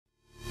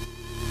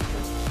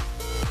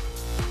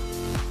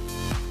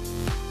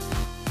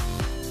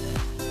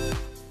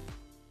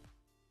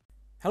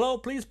Hello,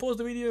 please pause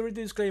the video, read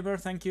the disclaimer,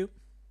 thank you.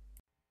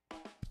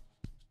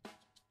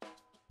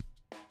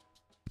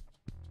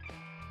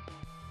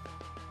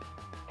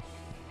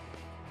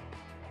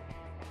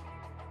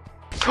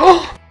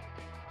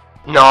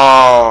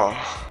 No.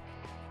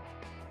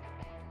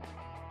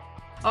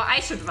 Oh, I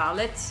should wall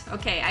it.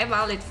 Okay, I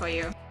wall it for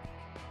you.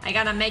 I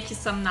gotta make you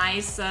some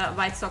nice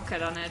white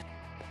socket on it.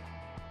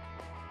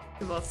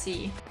 You will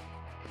see.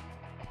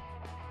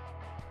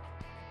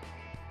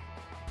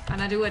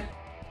 Gonna do it.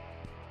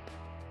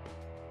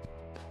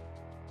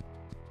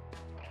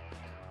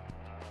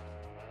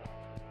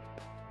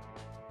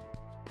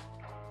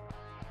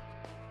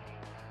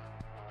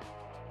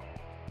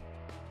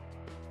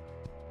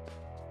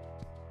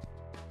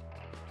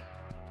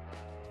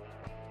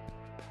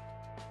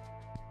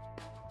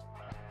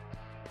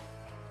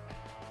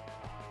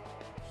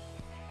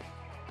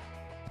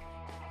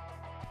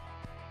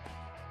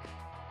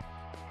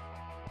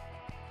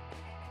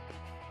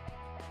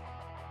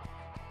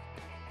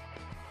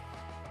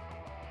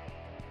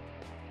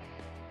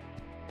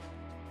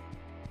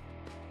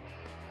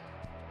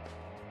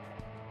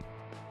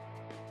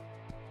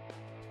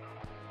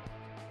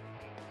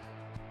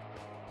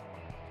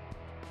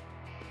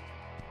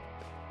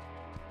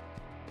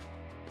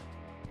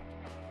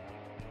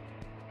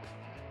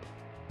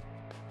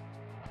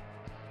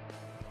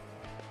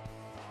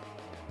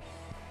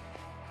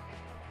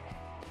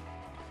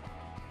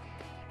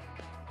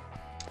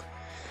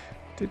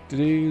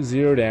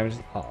 Zero damage.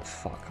 Oh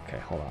fuck, okay,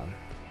 hold on.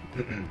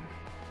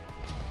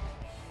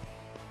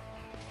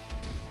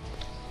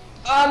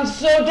 I'm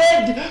so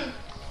dead!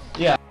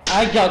 Yeah,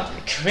 I got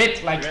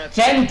crit like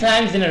 10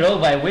 times in a row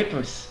by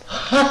whippers.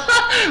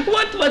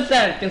 What was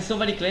that? Can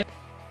somebody claim?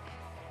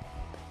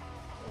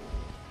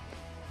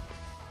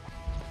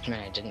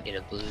 Man, I didn't get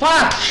a blue.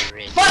 Fuck!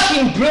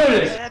 Fucking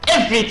Brutus!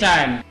 Every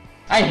time!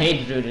 I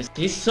hate Brutus.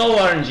 He's so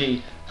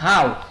RNG.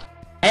 How?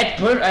 I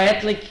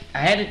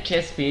had a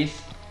chest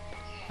piece.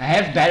 I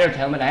have battered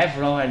helmet, I have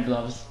raw hide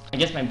gloves. I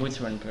guess my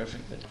boots weren't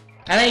perfect, but...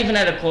 And I even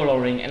had a coral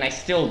ring, and I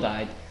still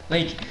died.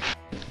 Like...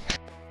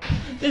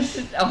 This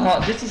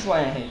is why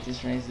I hate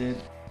this race, dude.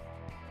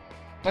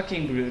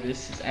 Fucking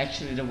Brutus is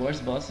actually the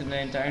worst boss in the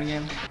entire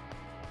game.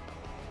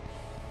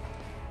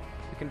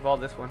 You can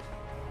vault this one.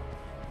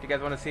 Do you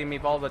guys want to see me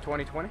vault the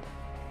 2020?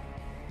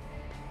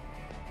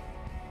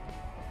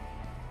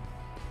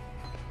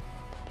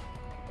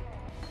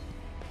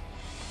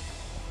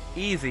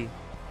 Easy.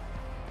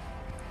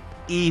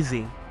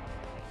 Easy.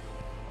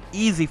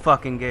 Easy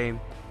fucking game.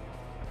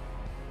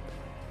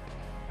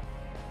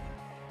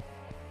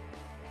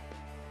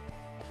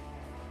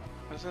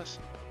 What's this?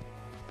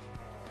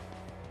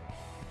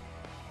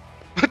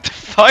 What the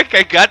fuck?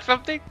 I got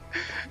something?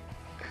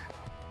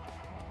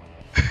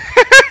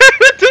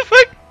 What the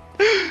fuck?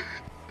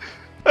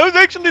 I was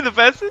actually the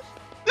fastest?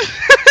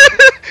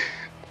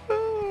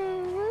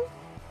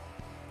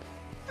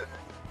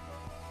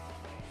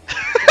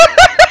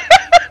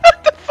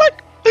 What the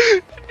fuck?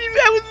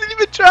 I wasn't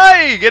even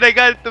trying and I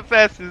got it the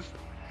fastest.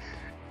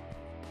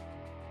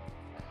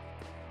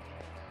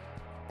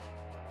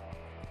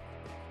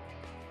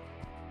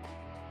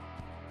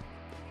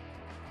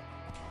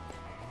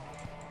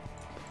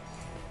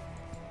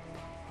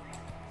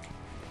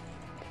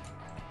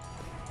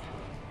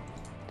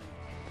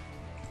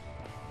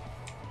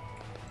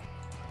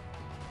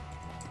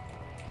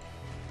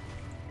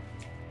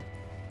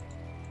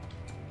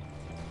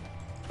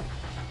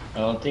 I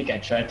don't think I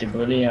tried to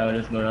bully out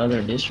of my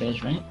other this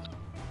race, right?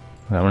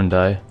 I'm gonna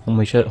die.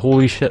 Holy shit,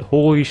 holy shit,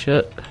 holy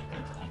shit.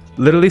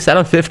 Literally sat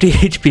on 50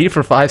 HP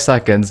for 5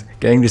 seconds,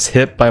 getting just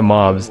hit by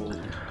mobs.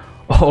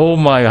 Oh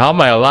my, how am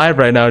I alive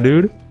right now,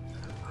 dude?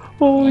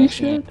 Holy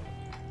shit.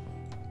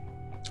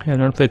 Yeah, I've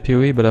never played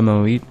PoE, but I'm an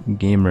elite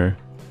gamer.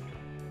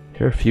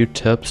 Here are a few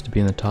tips to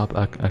be in the top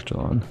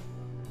echelon.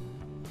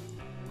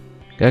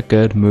 Get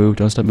good, move,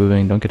 don't stop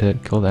moving, don't get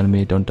hit, kill the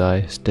enemy, don't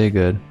die, stay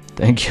good.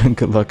 Thank you and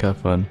good luck, have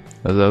fun.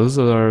 Those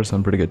are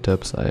some pretty good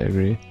tips, I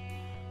agree.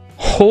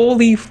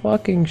 Holy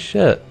fucking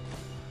shit.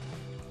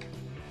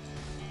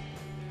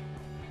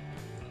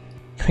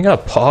 I got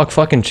a Pog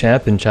fucking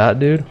champ in chat,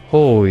 dude.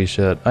 Holy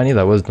shit. I need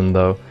that wisdom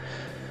though.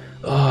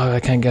 Oh, I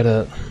can't get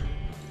it.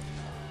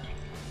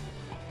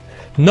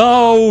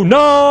 No,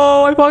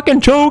 no, I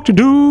fucking choked,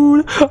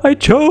 dude. I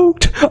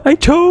choked. I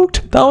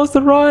choked. That was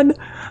the run.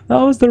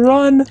 That was the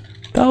run.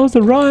 That was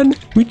the run.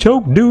 We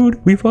choked,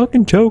 dude. We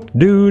fucking choked,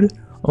 dude.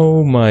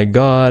 Oh my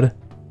god.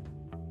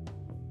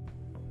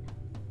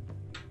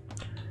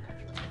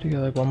 To get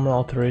like one more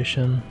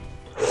alteration.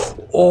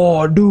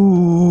 Oh,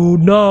 dude,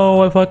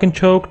 no, I fucking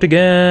choked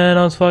again.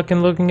 I was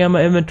fucking looking at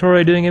my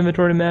inventory, doing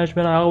inventory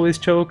management. I always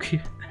choke.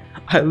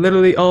 I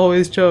literally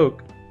always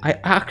choke. I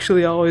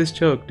actually always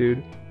choke,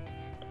 dude.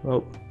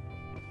 Oh.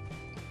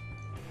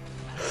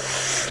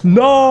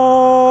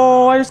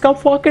 No, I just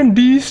got fucking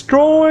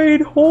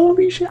destroyed.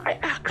 Holy shit, I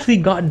actually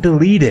got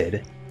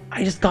deleted.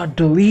 I just got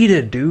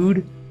deleted,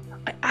 dude.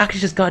 I actually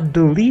just got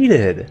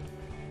deleted.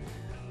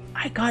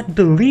 I got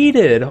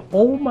deleted.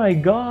 Oh my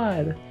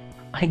god.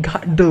 I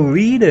got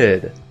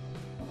deleted.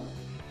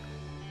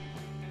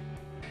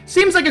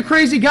 Seems like a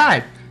crazy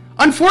guy.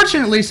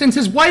 Unfortunately, since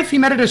his wife he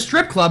met at a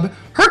strip club,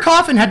 her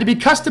coffin had to be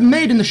custom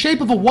made in the shape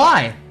of a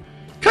Y.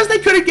 'Cause they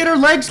couldn't get her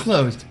legs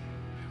closed.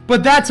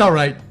 But that's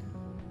alright.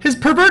 His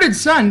perverted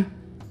son,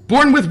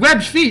 born with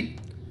webbed feet,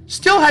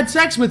 still had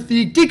sex with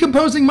the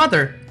decomposing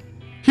mother.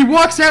 He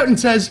walks out and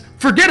says,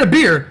 "Forget a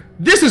beer,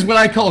 this is what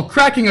I call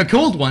cracking a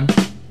cold one."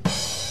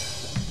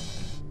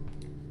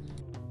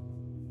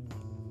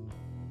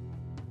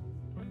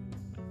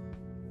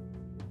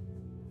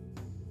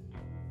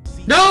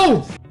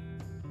 No!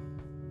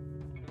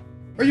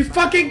 Are you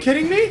fucking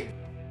kidding me?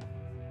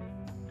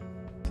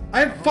 I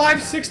have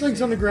 5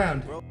 6-links on the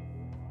ground.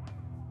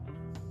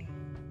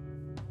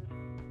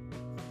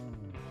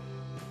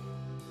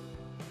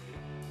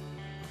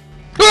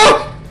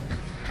 Ah!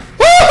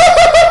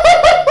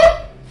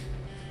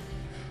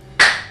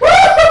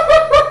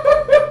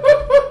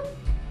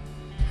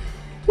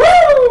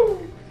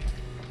 Woo!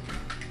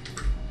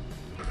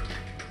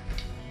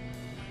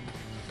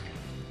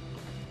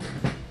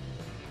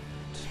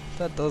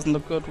 That doesn't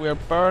look good. We are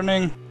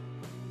burning.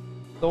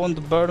 Don't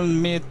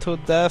burn me to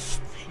death,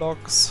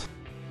 blocks.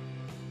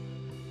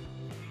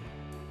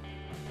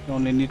 You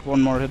only need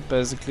one more hit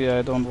basically.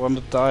 I don't want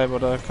to die,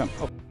 but I can.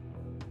 Oh.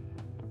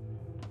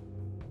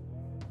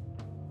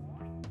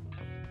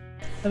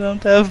 I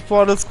don't have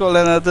border scroll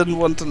and I didn't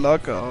want to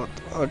lock out.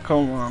 Oh,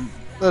 come on.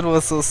 That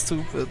was so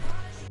stupid.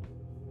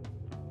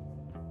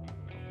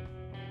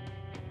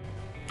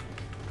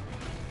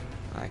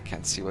 I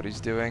can't see what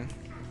he's doing.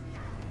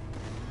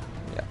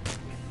 Yep.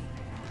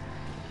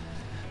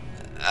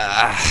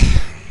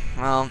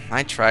 Well,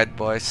 I tried,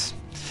 boys.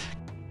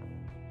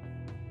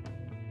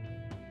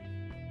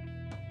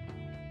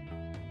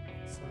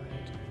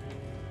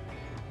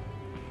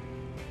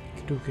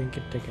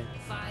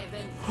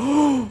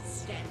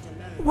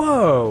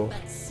 Whoa!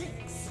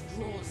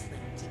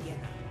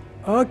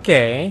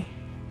 Okay.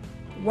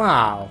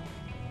 Wow.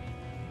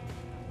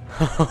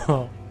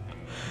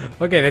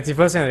 Okay, that's the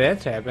first time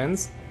that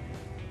happens.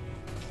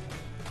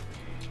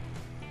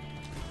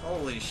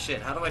 Holy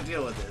shit, how do I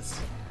deal with this?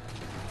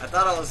 I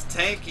thought I was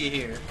tanky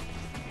here.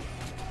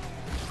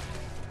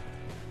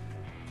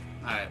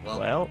 Alright,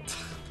 well.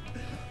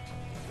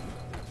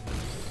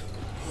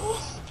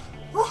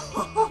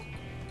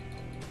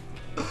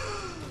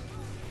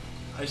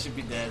 I should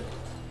be dead.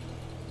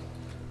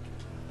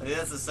 I think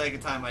that's the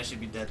second time I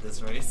should be dead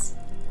this race.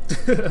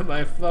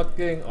 My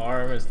fucking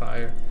arm is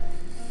tired.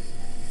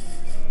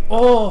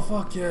 Oh,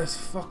 fuck yes.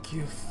 Fuck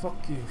you.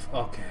 Fuck you.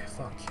 Okay,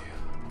 fuck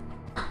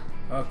you.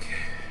 Okay.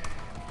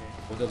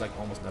 We'll do like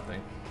almost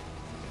nothing.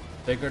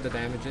 The bigger the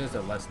damage is,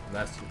 the less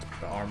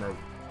the armor.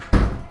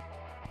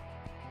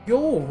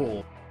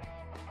 Yo!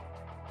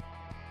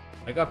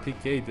 I got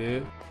PK,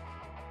 dude.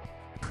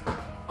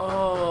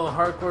 Oh,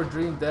 hardcore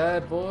dream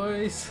dead,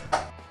 boys.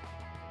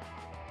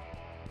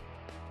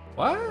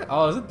 What?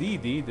 Oh, it's a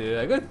DD, dude.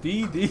 I got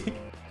DD.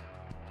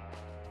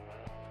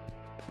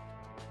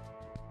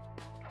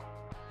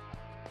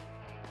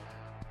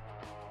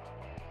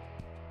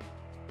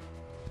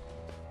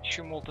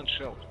 Molten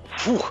shell.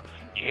 Whew,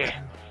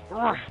 yeah.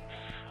 Ah,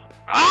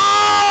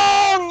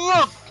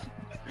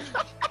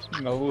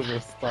 На лужу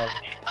встал.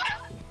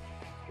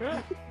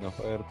 На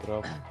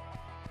фаертрап.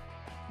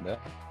 Да?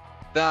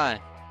 Да.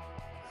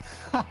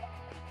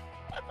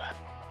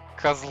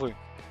 Козлы.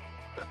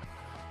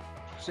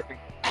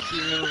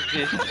 Именно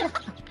здесь.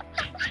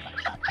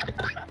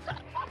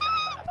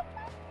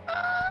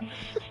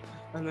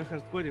 А на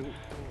хардкоре...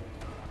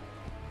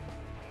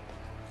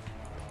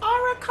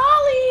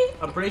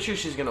 I'm pretty sure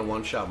she's gonna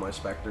one-shot my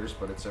specters,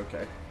 but it's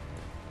okay.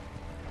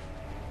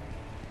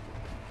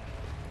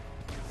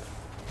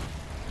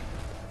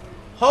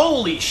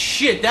 Holy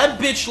shit, that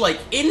bitch like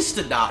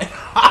insta-died.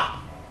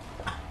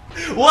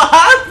 What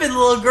happened,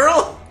 little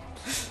girl?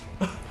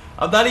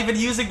 I'm not even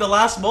using the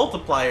last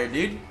multiplier,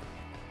 dude.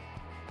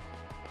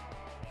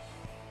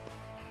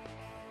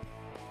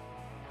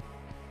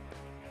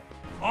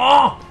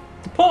 Oh!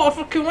 The portal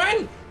fucking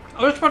went!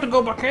 I was about to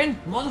go back in,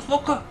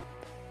 motherfucker!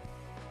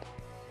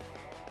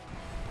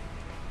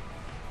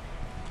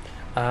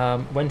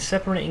 When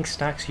separating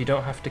stacks, you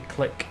don't have to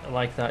click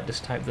like that,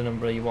 just type the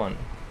number you want.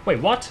 Wait,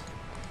 what?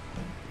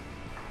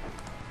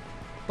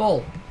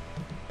 Bull.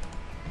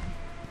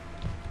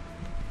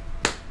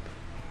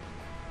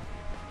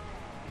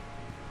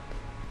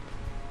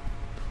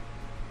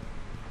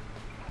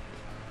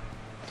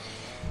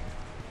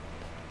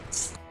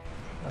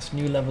 That's a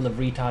new level of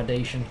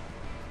retardation.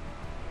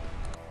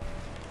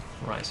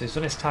 Right, so he's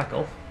done his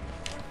tackle.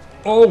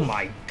 Oh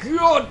my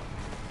god!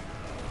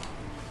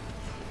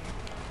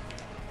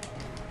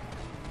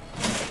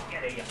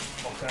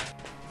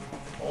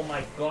 Oh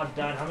my god,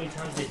 Dad, how many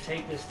times did it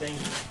take this thing?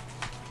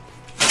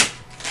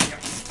 You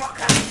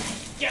fucker!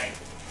 Get it!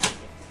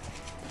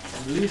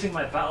 I'm losing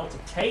my battle to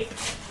tape.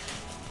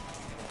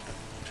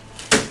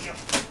 You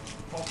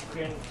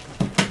fucking...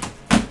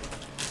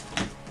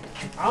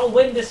 I'll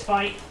win this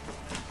fight!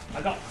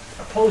 I got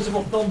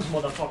opposable thumbs,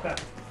 motherfucker.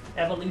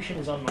 Evolution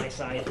is on my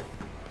side.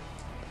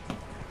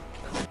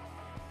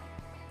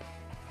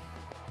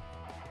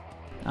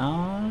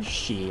 Oh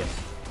shit.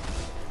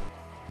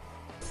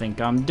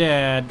 Think I'm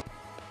dead.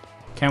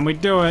 Can we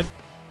do it?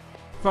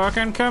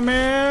 Fucking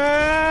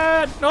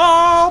commit!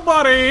 Oh,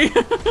 buddy!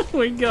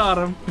 We got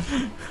him.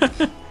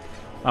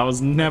 I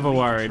was never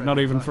worried, not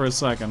even for a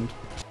second.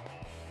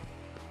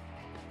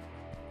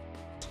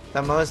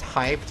 The most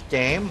hyped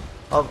game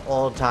of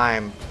all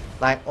time.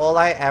 Like, all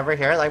I ever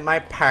hear, like my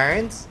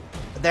parents,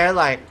 they're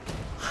like,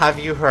 have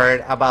you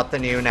heard about the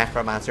new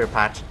Necromancer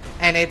patch?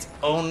 And it's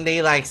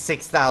only like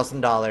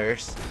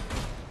 $6,000.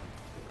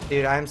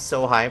 Dude, I'm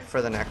so hyped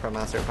for the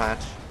Necromancer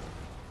patch.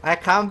 I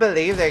can't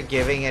believe they're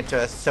giving it to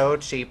us so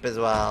cheap as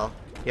well.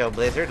 Yo,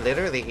 Blizzard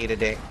literally eat a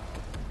dick.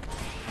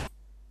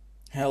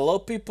 Hello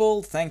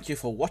people, thank you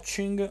for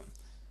watching.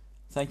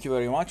 Thank you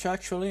very much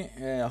actually.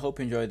 I hope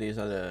you enjoyed this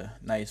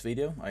nice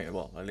video.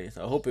 Well, at least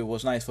I hope it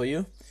was nice for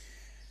you.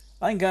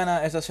 I'm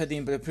gonna, as I said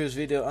in the previous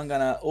video, I'm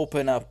gonna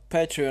open a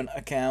Patreon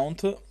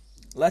account.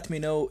 Let me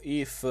know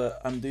if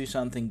I'm doing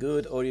something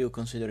good or you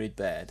consider it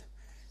bad.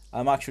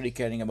 I'm actually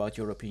caring about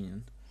your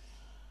opinion.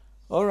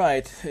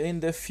 Alright, in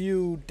the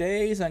few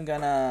days I'm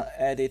gonna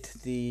edit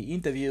the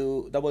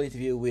double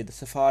interview with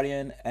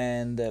Safarian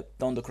and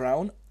Don the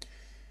Crown,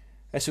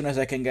 as soon as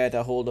I can get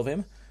a hold of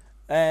him,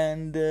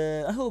 and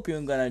I hope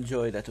you're gonna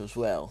enjoy that as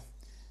well.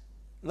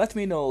 Let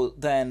me know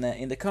then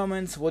in the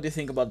comments what you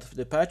think about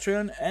the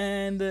Patreon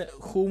and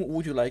whom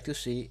would you like to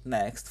see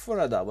next for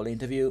a double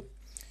interview.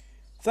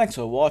 Thanks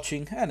for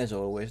watching, and as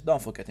always,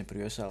 don't forget to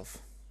improve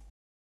yourself.